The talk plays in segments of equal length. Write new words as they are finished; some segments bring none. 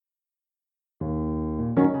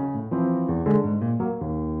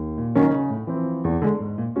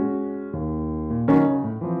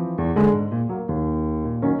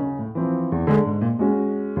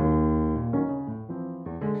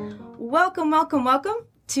welcome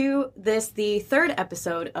to the third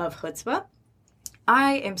episode of Chutzpah.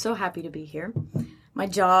 I am so happy to be here. My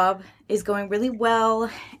job is going really well,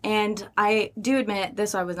 and I do admit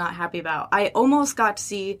this I was not happy about. I almost got to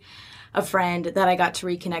see a friend that I got to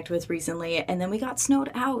reconnect with recently, and then we got snowed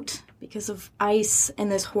out because of ice and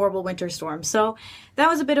this horrible winter storm. So that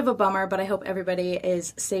was a bit of a bummer, but I hope everybody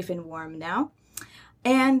is safe and warm now.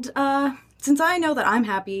 And since I know that I'm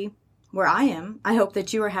happy where I am, I hope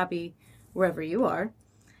that you are happy wherever you are.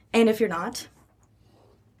 And if you're not,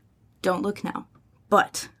 don't look now.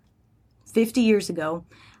 But 50 years ago,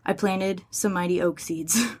 I planted some mighty oak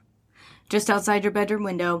seeds just outside your bedroom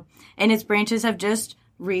window, and its branches have just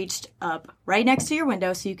reached up right next to your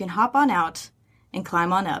window so you can hop on out and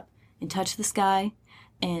climb on up and touch the sky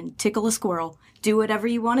and tickle a squirrel. Do whatever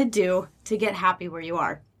you want to do to get happy where you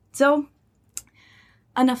are. So,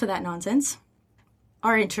 enough of that nonsense.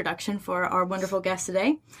 Our introduction for our wonderful guest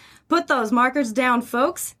today. Put those markers down,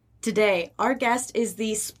 folks. Today, our guest is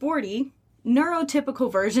the sporty,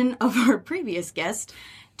 neurotypical version of our previous guest,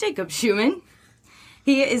 Jacob Schuhmann.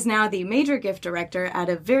 He is now the major gift director at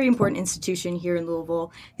a very important institution here in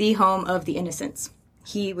Louisville, the home of the Innocents.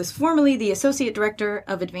 He was formerly the associate director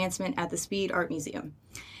of advancement at the Speed Art Museum.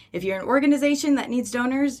 If you're an organization that needs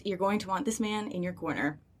donors, you're going to want this man in your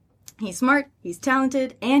corner. He's smart, he's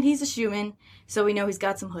talented, and he's a Schuhmann, so we know he's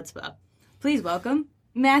got some chutzpah. Please welcome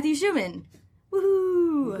Matthew Schuhmann.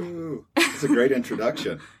 Woohoo! Woo-hoo. It's a great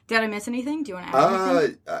introduction. Did I miss anything? Do you want to add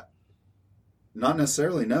anything? Not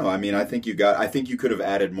necessarily, no. I mean, I think you could have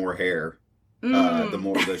added more hair.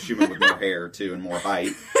 The Schuhmann with more hair, too, and more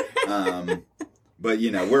height. But, you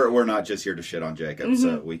know, we're not just here to shit on Jacob,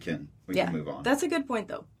 so we can move on. That's a good point,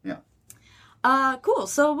 though. Yeah. Cool.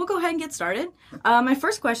 So we'll go ahead and get started. My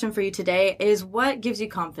first question for you today is, what gives you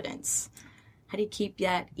confidence? How do you keep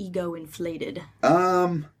that ego inflated?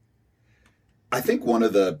 I think one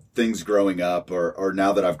of the things growing up, or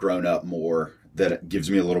now that I've grown up more, that gives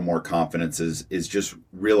me a little more confidence is just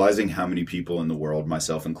realizing how many people in the world,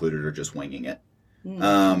 myself included, are just winging it.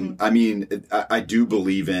 Mm-hmm. I mean, I do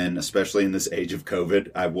believe in, especially in this age of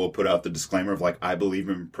COVID, I will put out the disclaimer of, like, I believe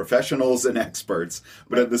in professionals and experts,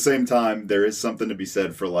 but at the same time, there is something to be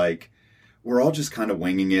said for, like, we're all just kind of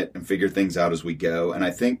winging it and figure things out as we go. And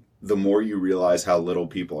I think the more you realize how little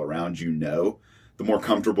people around you know, the more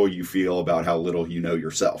comfortable you feel about how little you know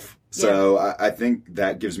yourself. So I think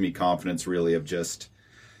that gives me confidence, really, of just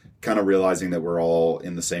kind of realizing that we're all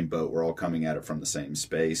in the same boat. We're all coming at it from the same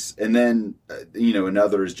space. And then,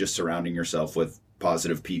 another is just surrounding yourself with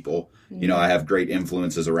positive people. Mm-hmm. You know, I have great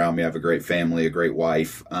influences around me. I have a great family, a great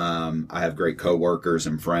wife. I have great coworkers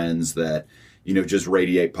and friends that, just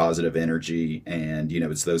radiate positive energy. And,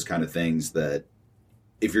 it's those kind of things that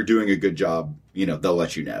if you're doing a good job, they'll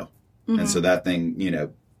let you know. Mm-hmm. And so that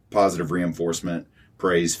thing, positive reinforcement,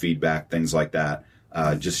 praise, feedback, things like that.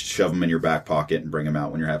 Just shove them in your back pocket and bring them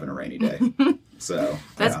out when you're having a rainy day. So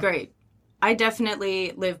that's great. I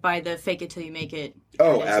definitely live by the fake it till you make it.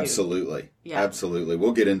 Oh, absolutely. Yeah. Absolutely.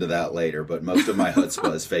 We'll get into that later, but most of my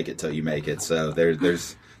chutzpah is fake it till you make it. So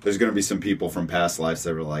there's going to be some people from past lives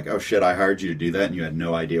that were like, oh shit, I hired you to do that and you had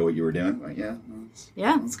no idea what you were doing. Like,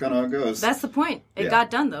 that's kind of how it goes. That's the point. It got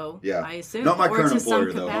done, though, I assume. Not my current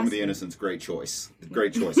employer, though. Home of the Innocents, great choice.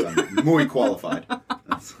 Great choice. I'm muy qualified.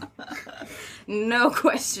 No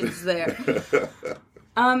questions there.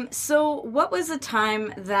 So what was a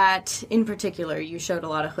time that, in particular, you showed a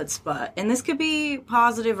lot of chutzpah? And this could be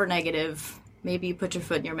positive or negative. Maybe you put your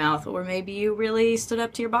foot in your mouth, or maybe you really stood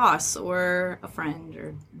up to your boss or a friend.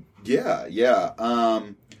 Or Yeah.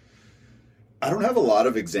 I don't have a lot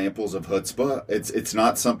of examples of chutzpah.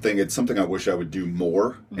 It's something I wish I would do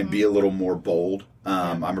more and be a little more bold.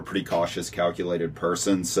 I'm a pretty cautious, calculated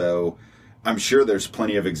person, so I'm sure there's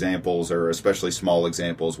plenty of examples, or especially small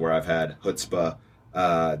examples, where I've had chutzpah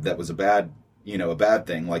that was a bad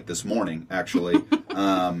thing. Like this morning, actually,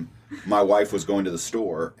 my wife was going to the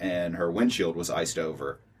store and her windshield was iced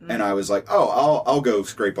over. And I was like, oh, I'll go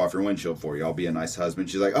scrape off your windshield for you. I'll be a nice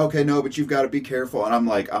husband. She's like, okay, no, but you've got to be careful. And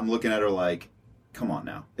I'm looking at her like, come on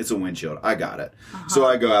now. It's a windshield. I got it. Uh-huh. So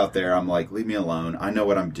I go out there. I'm like, leave me alone. I know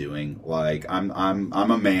what I'm doing. Like, I'm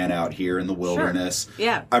a man out here in the wilderness. Sure.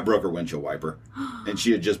 Yeah. I broke her windshield wiper. And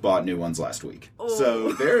she had just bought new ones last week. Oh.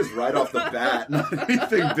 So there's right off the bat, not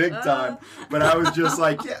anything big time. But I was just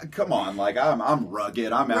like, yeah, come on. Like, I'm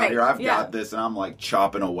rugged. I'm out here. I've got this. And I'm like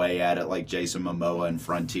chopping away at it like Jason Momoa in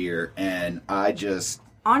Frontier. And I just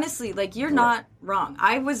honestly, like, you're not wrong.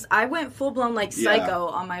 I went full-blown, like, psycho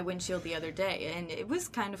on my windshield the other day, and it was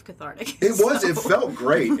kind of cathartic. It felt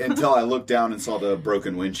great until I looked down and saw the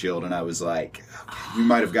broken windshield, and I was like, okay, you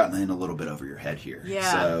might have gotten in a little bit over your head here.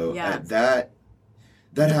 Yeah, so yeah.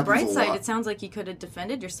 That happens a lot. Bright side, it sounds like you could have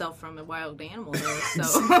defended yourself from a wild animal there, so.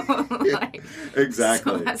 Like,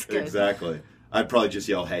 exactly. So that's good. Exactly. I'd probably just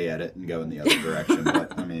yell hey at it and go in the other direction,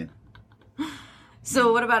 but, I mean.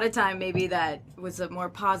 So what about a time maybe that was a more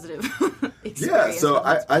positive experience? Yeah, so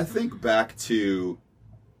I think back to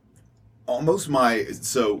almost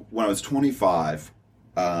so when I was 25,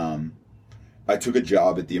 I took a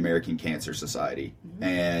job at the American Cancer Society,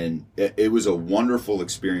 and it was a wonderful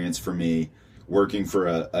experience for me working for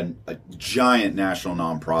a giant national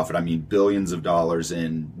nonprofit. I mean, billions of dollars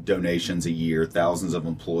in donations a year, thousands of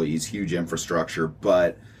employees, huge infrastructure,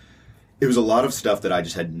 but it was a lot of stuff that I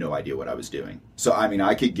just had no idea what I was doing. So, I mean,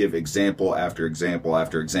 I could give example after example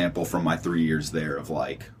after example from my 3 years there of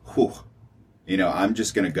like, whew, I'm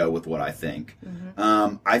just going to go with what I think.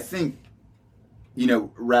 I think,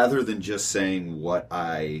 rather than just saying what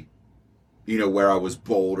where I was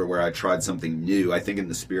bold or where I tried something new, I think in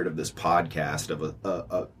the spirit of this podcast of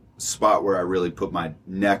a spot where I really put my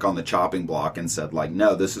neck on the chopping block and said like,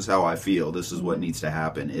 no, this is how I feel. This is what needs to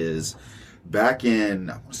happen is back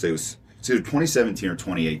in, I want to say it was 2017 or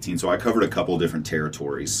 2018. So I covered a couple of different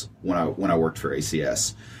territories when I worked for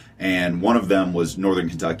ACS. And one of them was Northern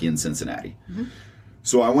Kentucky and Cincinnati.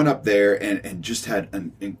 So I went up there and just had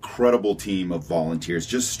an incredible team of volunteers,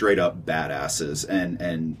 just straight up badasses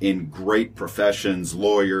and in great professions,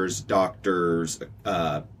 lawyers, doctors,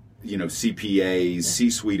 CPAs,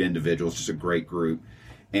 C-suite individuals, just a great group.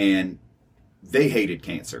 And they hated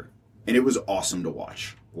cancer. And it was awesome to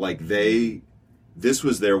watch. Like this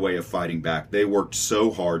was their way of fighting back. They worked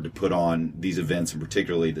so hard to put on these events, and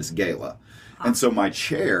particularly this gala. And so my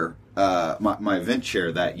chair, my event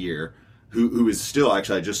chair that year, who is still,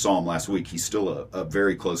 actually, I just saw him last week. He's still a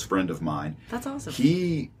very close friend of mine. That's awesome.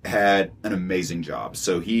 He had an amazing job.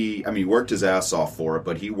 So he worked his ass off for it,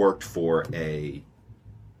 but he worked for a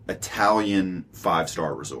Italian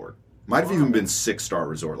 5-star resort. Might have even been 6-star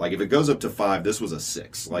resort. Like, if it goes up to 5, this was a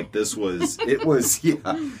 6. Like, it was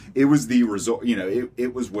the resort,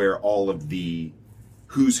 it was where all of the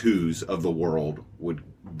who's of the world would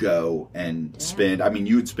go and spend. I mean,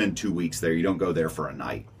 you would spend 2 weeks there. You don't go there for a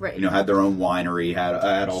night. Right. Had their own winery,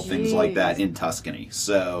 had all things like that in Tuscany.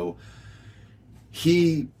 So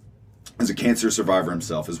he is a cancer survivor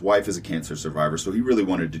himself. His wife is a cancer survivor. So he really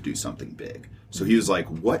wanted to do something big. So he was like,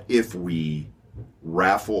 what if we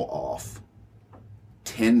raffle off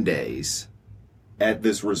 10 days at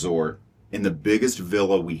this resort in the biggest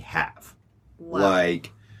villa we have. Wow.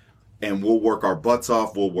 And we'll work our butts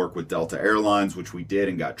off. We'll work with Delta Airlines, which we did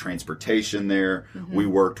and got transportation there. We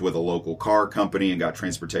worked with a local car company and got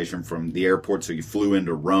transportation from the airport. So you flew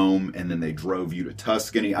into Rome and then they drove you to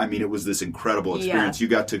Tuscany. I mean, it was this incredible experience. You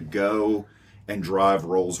got to go and drive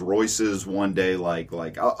Rolls Royces one day.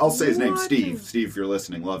 I'll say his name, Steve. Steve, if you're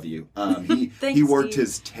listening, love you. He worked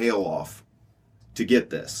his tail off to get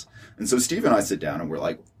this. And so Steve and I sit down and we're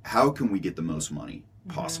like, how can we get the most money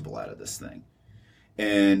possible out of this thing?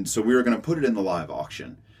 And so we were going to put it in the live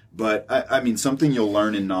auction. But, I mean, something you'll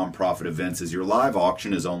learn in nonprofit events is your live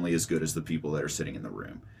auction is only as good as the people that are sitting in the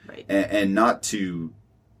room. Right. And not to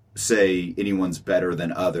say anyone's better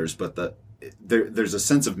than others, but there's a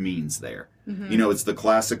sense of means there. It's the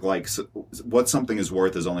classic, what something is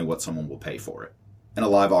worth is only what someone will pay for it. And a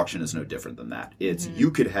live auction is no different than that. It's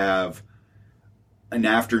you could have an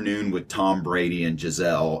afternoon with Tom Brady and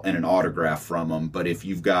Giselle and an autograph from them, but if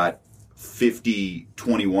you've got 50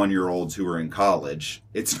 21-year-olds who are in college,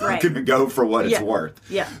 it's not going to go for what it's worth.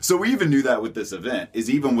 Yeah. So we even knew that with this event, is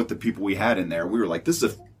even with the people we had in there, we were like, this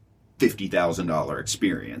is a $50,000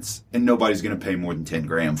 experience, and nobody's going to pay more than 10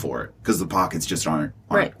 grand for it because the pockets just aren't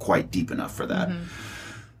quite deep enough for that.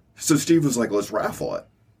 So Steve was like, let's raffle it.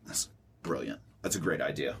 That's brilliant. That's a great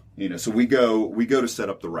idea. So we go to set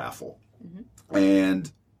up the raffle,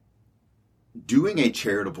 and doing a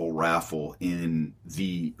charitable raffle in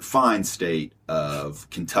the fine state of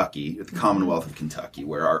Kentucky, the Commonwealth of Kentucky,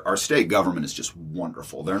 where our state government is just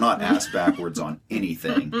wonderful. They're not ass backwards on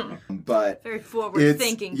anything, but very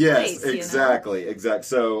forward-thinking place. Yes, exactly.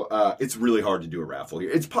 So it's really hard to do a raffle here.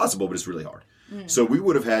 It's possible, but it's really hard. So we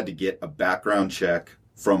would have had to get a background check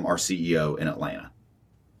from our CEO in Atlanta.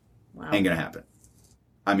 Wow. Ain't gonna happen.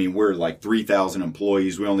 I mean, we're like 3,000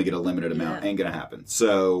 employees. We only get a limited amount. Ain't gonna happen.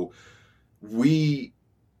 So we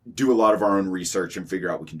do a lot of our own research and figure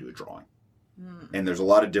out we can do a drawing. And there's a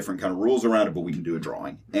lot of different kind of rules around it, but we can do a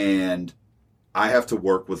drawing. And I have to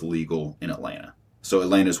work with legal in Atlanta. So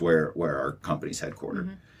Atlanta's where our company's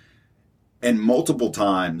headquartered. And multiple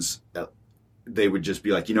times they would just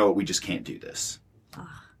be like, you know what, we just can't do this.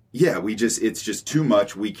 Yeah, it's just too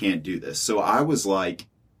much. We can't do this. So I was like,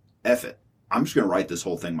 F it. I'm just going to write this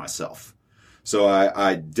whole thing myself. So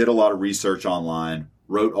I did a lot of research online,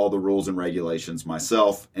 wrote all the rules and regulations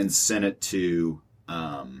myself, and sent it to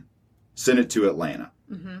Atlanta.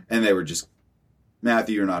 And they were just,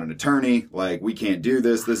 Matthew, you're not an attorney. Like, we can't do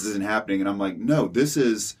this. This isn't happening. And I'm like, no, this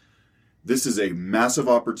is a massive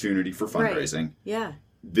opportunity for fundraising. Right. Yeah.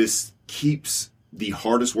 This keeps the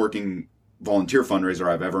hardest working volunteer fundraiser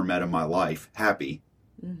I've ever met in my life happy.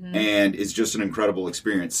 And it's just an incredible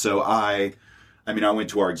experience. So I went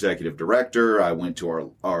to our executive director. I went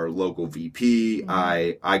to our local VP.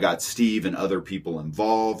 I got Steve and other people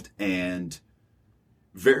involved and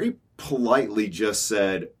very politely just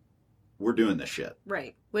said, we're doing this shit.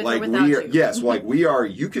 Right. With or without you. Yes. Like we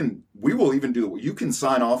will even do it. You can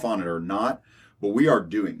sign off on it or not, but we are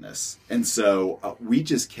doing this. And so we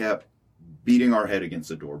just kept beating our head against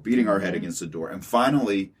the door. And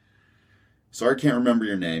finally, sorry, I can't remember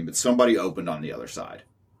your name, but somebody opened on the other side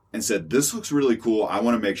and said, this looks really cool. I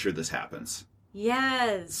want to make sure this happens.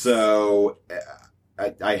 Yes. So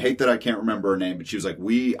I hate that I can't remember her name, but she was like,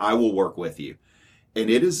 I will work with you. And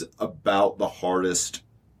it is about the hardest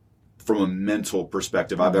from a mental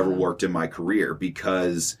perspective I've ever worked in my career,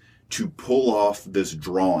 because to pull off this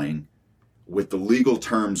drawing with the legal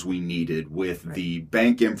terms we needed, with the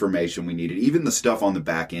bank information we needed, even the stuff on the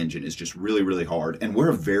back engine is just really, really hard. And we're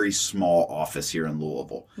a very small office here in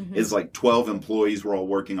Louisville. It's like 12 employees. We're all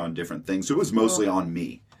working on different things. So it was mostly on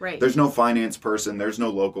me. Right. There's no finance person. There's no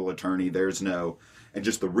local attorney. And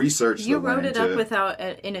just the research. You wrote it up without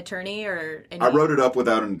an attorney or I wrote it up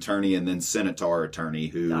without an attorney and then sent it to our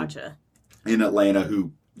attorney in Atlanta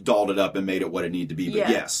who dolled it up and made it what it needed to be. But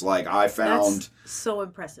yes, like I found... That's so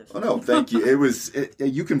impressive. Oh, no, thank you.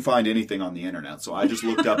 You can find anything on the internet. So I just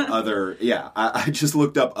looked up I just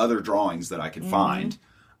looked up other drawings that I could find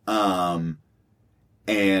and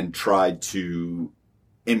tried to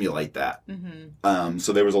emulate that.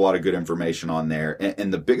 So there was a lot of good information on there.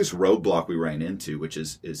 And the biggest roadblock we ran into, which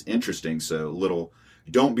is interesting, so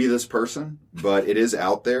don't be this person, but it is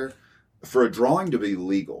out there. For a drawing to be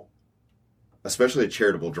legal, especially a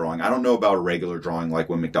charitable drawing, I don't know about a regular drawing like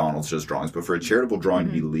when McDonald's does drawings, but for a charitable drawing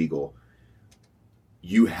to be legal,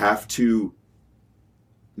 you have to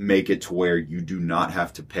make it to where you do not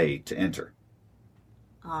have to pay to enter.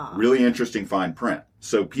 Really interesting fine print.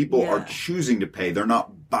 So people are choosing to pay. They're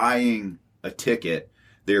not buying a ticket.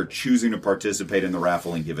 They're choosing to participate in the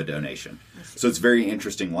raffle and give a donation. So it's very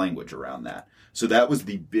interesting language around that. So that was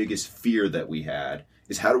the biggest fear that we had,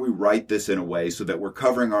 is how do we write this in a way so that we're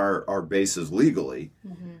covering our bases legally.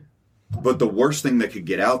 But the worst thing that could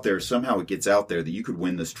get out there, somehow it gets out there that you could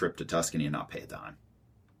win this trip to Tuscany and not pay a dime.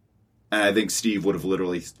 And I think Steve would have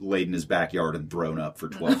literally laid in his backyard and thrown up for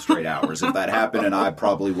 12 straight hours if that happened, and I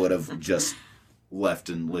probably would have just left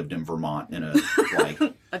and lived in Vermont in a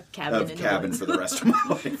cabin for the rest of my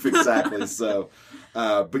life. Exactly. So,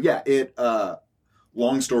 but yeah,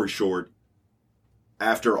 long story short,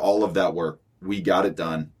 after all of that work, we got it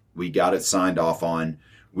done. We got it signed off on.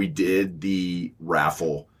 We did the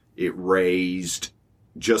raffle. It raised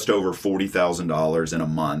just over $40,000 in a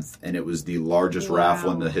month, and it was the largest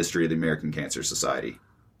raffle in the history of the American Cancer Society.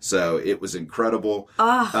 So it was incredible.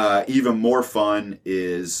 Even more fun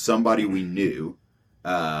is somebody we knew,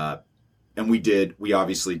 and we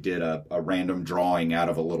obviously did a random drawing out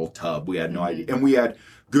of a little tub. We had no idea. And we had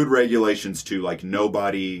good regulations too, like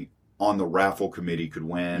nobody on the raffle committee could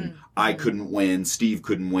win. I couldn't win. Steve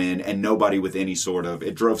couldn't win. And nobody with any sort of...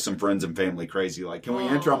 It drove some friends and family crazy. Like, can we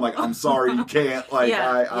enter? I'm like, I'm sorry, you can't. Like,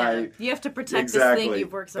 you have to protect this thing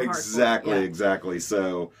you've worked so hard for. Exactly.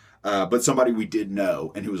 So, but somebody we did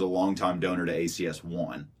know and who was a longtime donor to ACS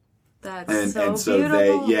won. That's so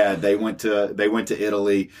beautiful. they went to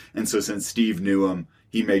Italy. And so since Steve knew him,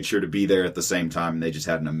 he made sure to be there at the same time, and they just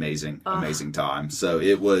had an amazing time. So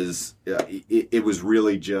it was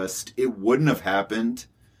really just, it wouldn't have happened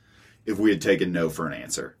if we had taken no for an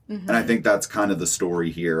answer. And I think that's kind of the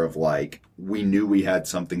story here of like, we knew we had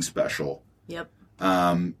something special. Yep.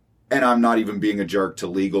 And I'm not even being a jerk to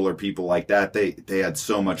legal or people like that. They had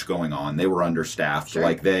so much going on. They were understaffed. Sure.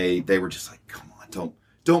 Like they were just like, come on,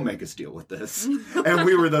 don't make us deal with this. And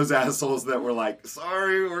we were those assholes that were like,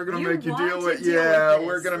 sorry, we're going to make you deal with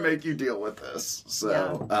we're going to make you deal with this.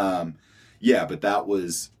 So, but that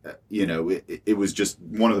was, it was just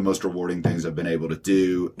one of the most rewarding things I've been able to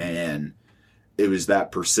do. And it was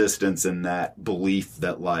that persistence and that belief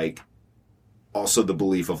that like, also the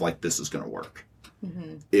belief of like, this is going to work.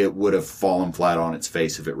 it would have fallen flat on its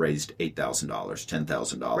face if it raised $8,000,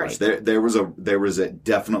 $10,000. Right. There was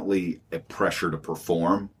definitely a pressure to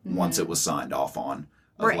perform once it was signed off on.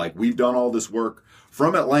 Of like, we've done all this work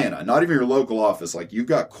from Atlanta, not even your local office. Like, you've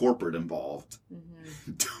got corporate involved.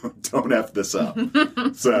 Don't F this up.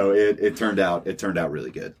 So it turned out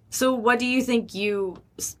really good. So what do you think you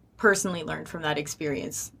personally learned from that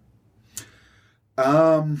experience?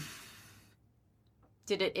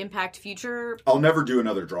 Did it impact future? I'll never do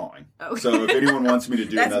another drawing. Oh. So if anyone wants me to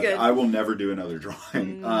do another, good. I will never do another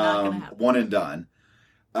drawing. Not gonna happen. One and done.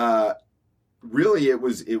 Really, it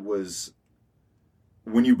was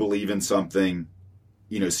when you believe in something,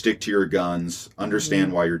 stick to your guns,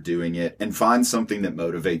 understand why you're doing it, and find something that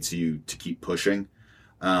motivates you to keep pushing.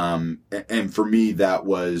 And for me, that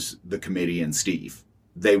was the committee and Steve.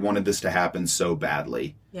 They wanted this to happen so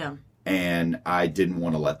badly. Yeah. And I didn't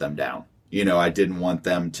want to let them down. I didn't want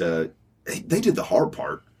them to. They did the hard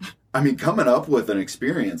part. I mean, coming up with an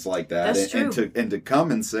experience like that, and to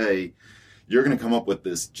come and say, you're going to come up with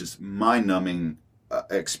this just mind-numbing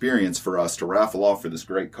experience for us to raffle off for this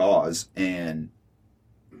great cause, and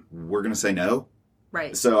we're going to say no.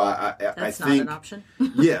 Right. So I That's think not an option.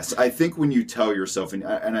 Yes, I think when you tell yourself, and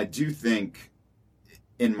I do think,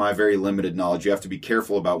 in my very limited knowledge, you have to be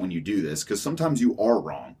careful about when you do this, because sometimes you are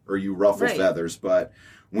wrong or you ruffle feathers, but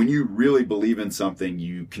when you really believe in something,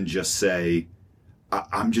 you can just say,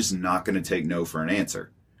 I'm just not going to take no for an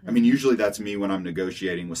answer. I mean, usually that's me when I'm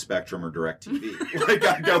negotiating with Spectrum or DirecTV. Like,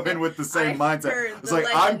 I go in with the same mindset. It's like,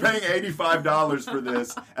 I'm paying $85 for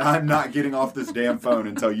this, and I'm not getting off this damn phone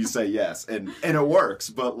until you say yes. And it works,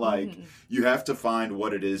 but you have to find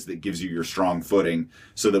what it is that gives you your strong footing,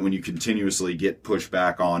 so that when you continuously get pushed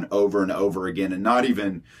back on over and over again, and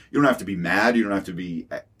you don't have to be mad, you don't have to be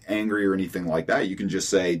angry or anything like that. You can just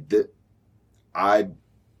say that I'm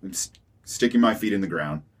sticking my feet in the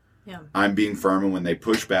ground. Yeah. I'm being firm, and when they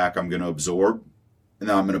push back, I'm going to absorb, and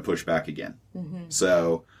then I'm going to push back again.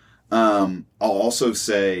 So I'll also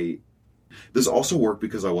say this also worked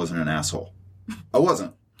because I wasn't an asshole. I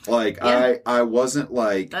wasn't. I wasn't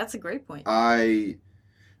like... That's a great point. I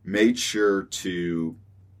made sure to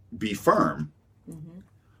be firm,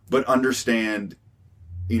 but understand,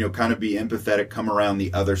 kind of be empathetic, come around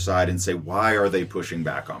the other side and say, why are they pushing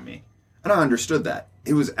back on me? And I understood that.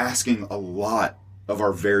 It was asking a lot of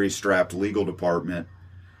our very strapped legal department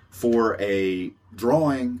for a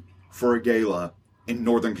drawing for a gala in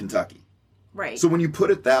Northern Kentucky. Right. So when you put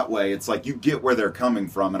it that way, it's like you get where they're coming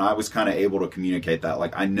from, and I was kind of able to communicate that.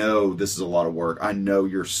 Like, I know this is a lot of work. I know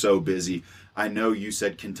you're so busy. I know you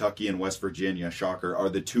said Kentucky and West Virginia, shocker, are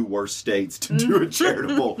the two worst states to do a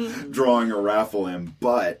charitable drawing or raffle in,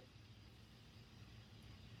 but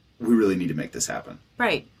we really need to make this happen.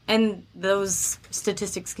 Right. And those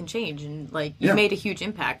statistics can change, and you made a huge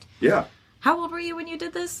impact. Yeah. How old were you when you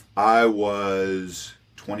did this? I was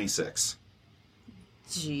 26.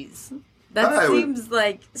 Jeez. That seems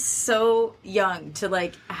so young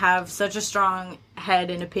to have such a strong head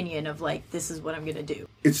and opinion of this is what I'm going to do.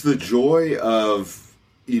 It's the joy of,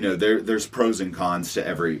 there's pros and cons to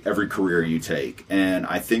every career you take. And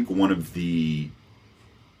I think one of the,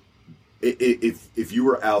 if you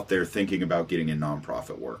were out there thinking about getting in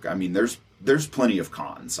nonprofit work, I mean, there's plenty of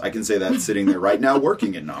cons. I can say that sitting there right now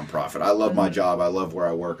working in nonprofit. I love my job. I love where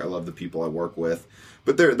I work. I love the people I work with.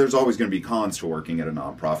 But there's always going to be cons to working at a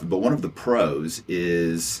nonprofit. But one of the pros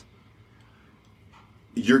is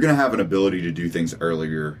you're going to have an ability to do things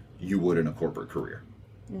earlier you would in a corporate career.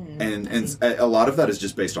 And a lot of that is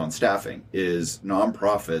just based on staffing, is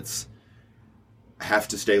nonprofits have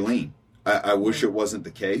to stay lean. I wish it wasn't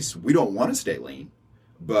the case. We don't want to stay lean,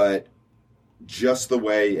 but just the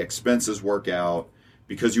way expenses work out,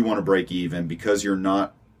 because you want to break even, because you're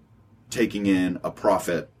not taking in a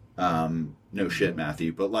profit, no shit,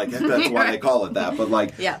 Matthew, but that's why they call it that.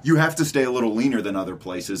 But you have to stay a little leaner than other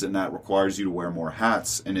places, and that requires you to wear more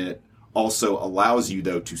hats. And it also allows you,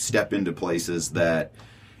 though, to step into places that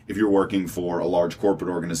if you're working for a large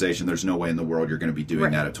corporate organization, there's no way in the world you're going to be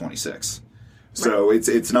doing that at 26. So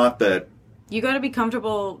it's not that... You got to be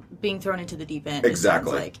comfortable being thrown into the deep end.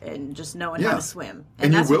 Exactly. And just knowing how to swim.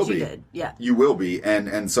 And that's you will what you be. did. Yeah. You will be.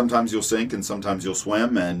 And sometimes you'll sink and sometimes you'll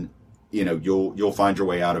swim, and you'll find your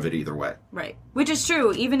way out of it either way. Right. Which is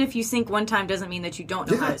true. Even if you sink one time doesn't mean that you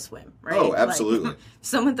don't know how to swim, right? Oh, absolutely.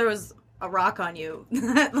 Someone throws a rock on you,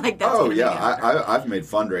 that's I've made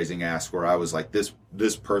fundraising asks where I was like, this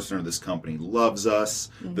person or this company loves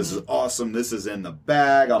us. This is awesome. This is in the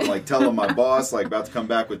bag. I'm telling my boss, about to come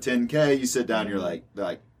back with 10K. You sit down, you're like,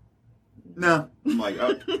 no. I'm like,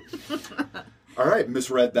 oh. all right,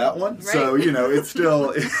 misread that one. Right. So,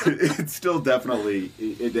 it's still definitely,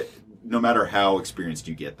 no matter how experienced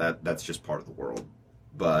you get, that's just part of the world.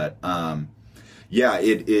 But, there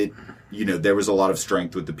was a lot of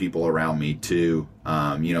strength with the people around me too.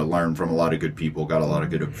 Learned from a lot of good people, got a lot of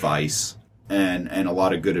good advice, and a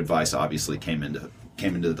lot of good advice obviously came into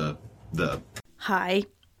the. Hi.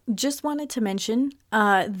 Just wanted to mention,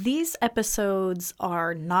 these episodes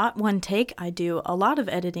are not one take. I do a lot of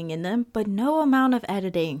editing in them, but no amount of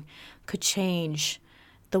editing could change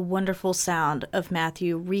the wonderful sound of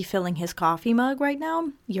Matthew refilling his coffee mug right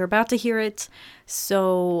now. You're about to hear it,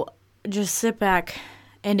 so just sit back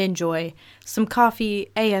and enjoy some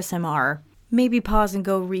coffee ASMR. Maybe pause and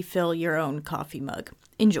go refill your own coffee mug.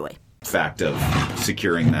 Enjoy. Fact of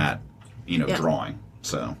securing that, drawing.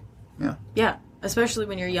 So, yeah. Yeah. Especially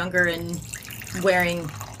when you're younger and wearing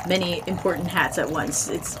many important hats at once.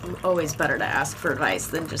 It's always better to ask for advice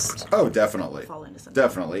than just definitely fall into something.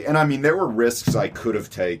 Definitely. And I mean, there were risks I could have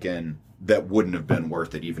taken that wouldn't have been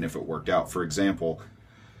worth it, even if it worked out. For example,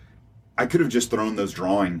 I could have just thrown those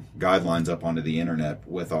drawing guidelines up onto the internet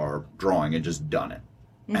with our drawing and just done it.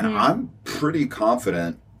 Mm-hmm. And I'm pretty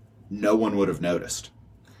confident no one would have noticed.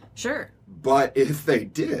 Sure. But if they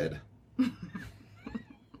did...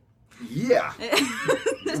 Yeah.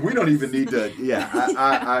 We don't even need to,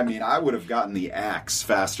 I mean, I would have gotten the axe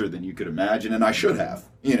faster than you could imagine, and I should have.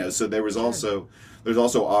 So there's also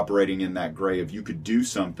operating in that gray of you could do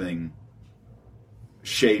something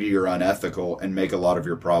shady or unethical and make a lot of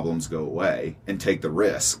your problems go away and take the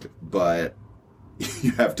risk, but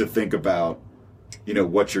you have to think about,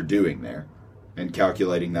 what you're doing there and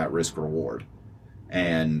calculating that risk reward.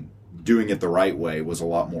 And doing it the right way was a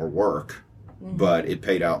lot more work. Mm-hmm. But it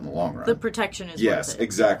paid out in the long run. The protection is yes, worth it.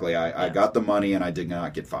 Exactly. I got the money and I did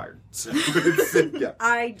not get fired. So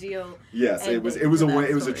ideal. Yes, it was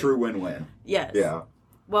a true win-win. Yes. Yeah.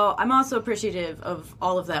 Well, I'm also appreciative of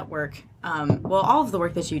all of that work. All of the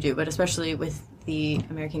work that you do, but especially with the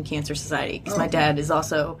American Cancer Society, because my dad is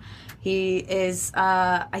also,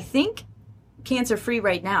 I think, cancer-free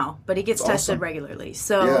right now, but he gets tested regularly.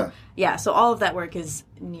 So, so all of that work is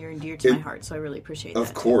near and dear to my heart, so I really appreciate that.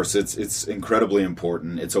 Of course, it's incredibly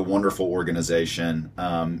important. It's a wonderful organization.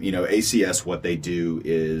 ACS, what they do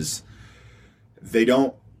is they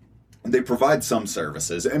provide some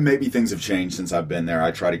services, and maybe things have changed since I've been there.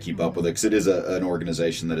 I try to keep up with it, because it is an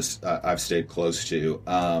organization that I've stayed close to.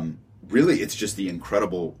 Really, it's just the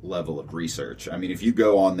incredible level of research. I mean, if you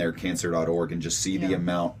go on their cancer.org and just see the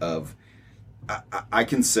amount of I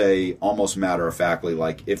can say almost matter-of-factly,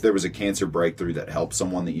 like, if there was a cancer breakthrough that helped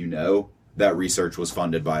someone that that research was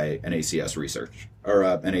funded by an ACS research or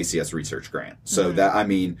an ACS research grant. So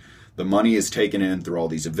the money is taken in through all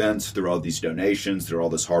these events, through all these donations, through all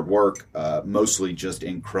this hard work, mostly just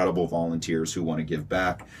incredible volunteers who want to give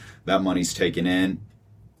back. That money's taken in.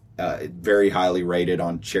 Very highly rated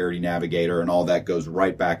on Charity Navigator, and all that goes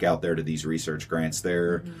right back out there to these research grants.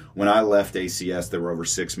 When I left ACS, there were over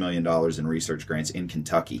 $6 million in research grants in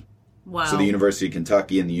Kentucky. Wow. So the University of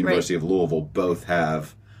Kentucky and the University of Louisville both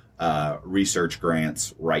have research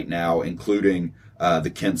grants right now, including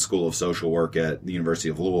the Kent School of Social Work at the University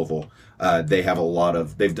of Louisville. They've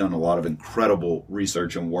done a lot of incredible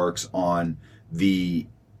research and works on the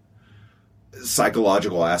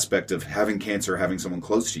psychological aspect of having cancer, having someone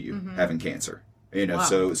close to you having cancer.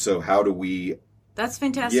 Wow. So how do we... That's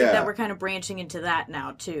fantastic that we're kind of branching into that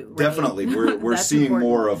now too. Right? Definitely. We're seeing important.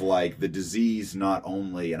 More of like the disease not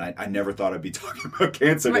only, and I never thought I'd be talking about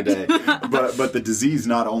cancer today, but the disease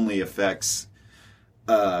not only affects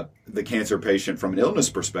the cancer patient from an illness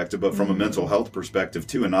perspective, but from a mental health perspective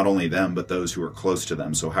too, and not only them, but those who are close to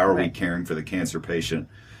them. So how are we caring for the cancer patient?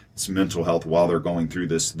 It's mental health while they're going through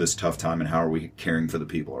this tough time, and how are we caring for the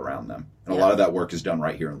people around them? And a lot of that work is done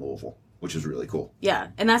right here in Louisville, which is really cool. Yeah,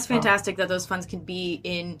 and that's fantastic that those funds can be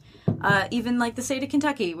in even like the state of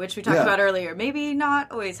Kentucky, which we talked about earlier. Maybe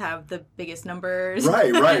not always have the biggest numbers.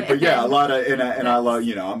 Right. But a lot of, and I love,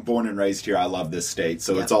 I'm born and raised here. I love this state,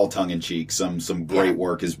 so it's all tongue in cheek. Some great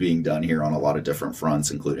work is being done here on a lot of different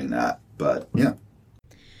fronts, including that. But yeah.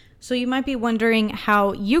 So you might be wondering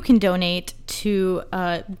how you can donate to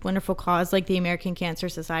a wonderful cause like the American Cancer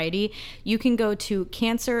Society. You can go to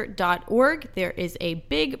cancer.org. There is a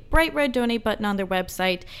big bright red donate button on their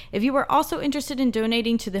website. If you are also interested in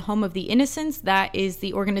donating to the Home of the Innocents, that is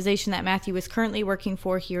the organization that Matthew is currently working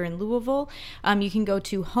for here in Louisville. You can go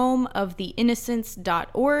to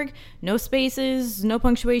homeoftheinnocents.org. No spaces, no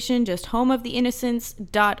punctuation, just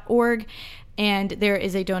homeoftheinnocents.org. And there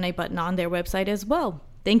is a donate button on their website as well.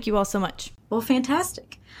 Thank you all so much. Well,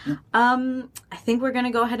 fantastic. I think we're going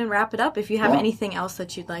to go ahead and wrap it up. If you have anything else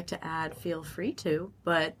that you'd like to add, feel free to.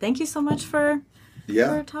 But thank you so much for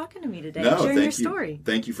talking to me today and sharing your story.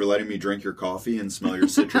 Thank you for letting me drink your coffee and smell your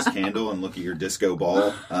citrus candle and look at your disco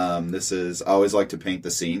ball. I always like to paint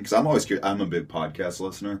the scene because I'm always curious. I'm a big podcast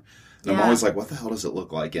listener. And I'm always like, what the hell does it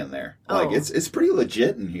look like in there? Like, it's pretty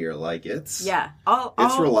legit in here. Like, it's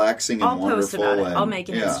relaxing and I'll wonderful. Post about it. I'll make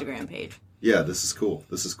an Instagram page. Yeah, this is cool.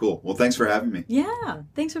 Well, thanks for having me. Yeah,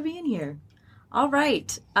 thanks for being here. All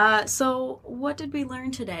right. So what did we learn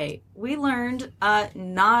today? We learned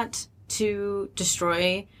not to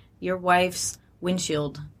destroy your wife's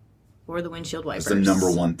windshield or the windshield wipers. That's the number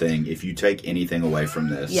one thing. If you take anything away from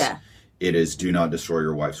this, it is do not destroy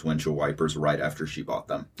your wife's windshield wipers right after she bought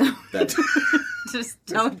them. Just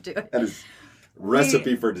don't do it. That is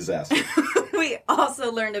recipe for disaster. We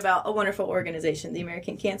also learned about a wonderful organization, the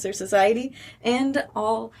American Cancer Society, and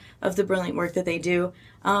all of the brilliant work that they do,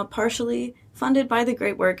 partially funded by the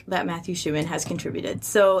great work that Matthew Schuhmann has contributed.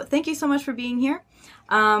 So thank you so much for being here.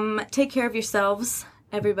 Take care of yourselves,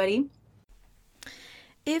 everybody.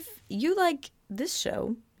 If you like this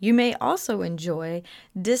show, you may also enjoy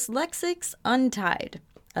Dyslexics Untied,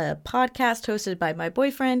 a podcast hosted by my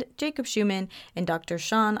boyfriend, Jacob Schuhmann, and Dr.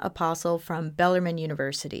 Sean Apostle from Bellarmine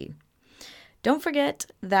University. Don't forget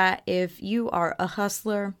that if you are a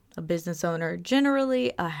hustler, a business owner,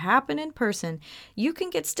 generally a happening person, you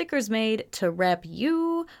can get stickers made to rep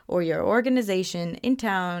you or your organization in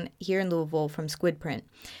town here in Louisville from Squid Print.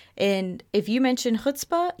 And if you mention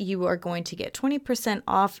Chutzpah, you are going to get 20%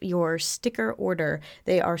 off your sticker order.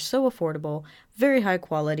 They are so affordable, very high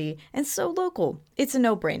quality, and so local. It's a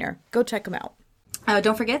no-brainer. Go check them out.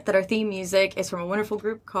 Don't forget that our theme music is from a wonderful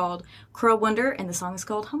group called Crow Wonder, and the song is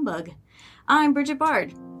called Humbug. I'm Bridget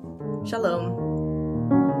Bard. Shalom.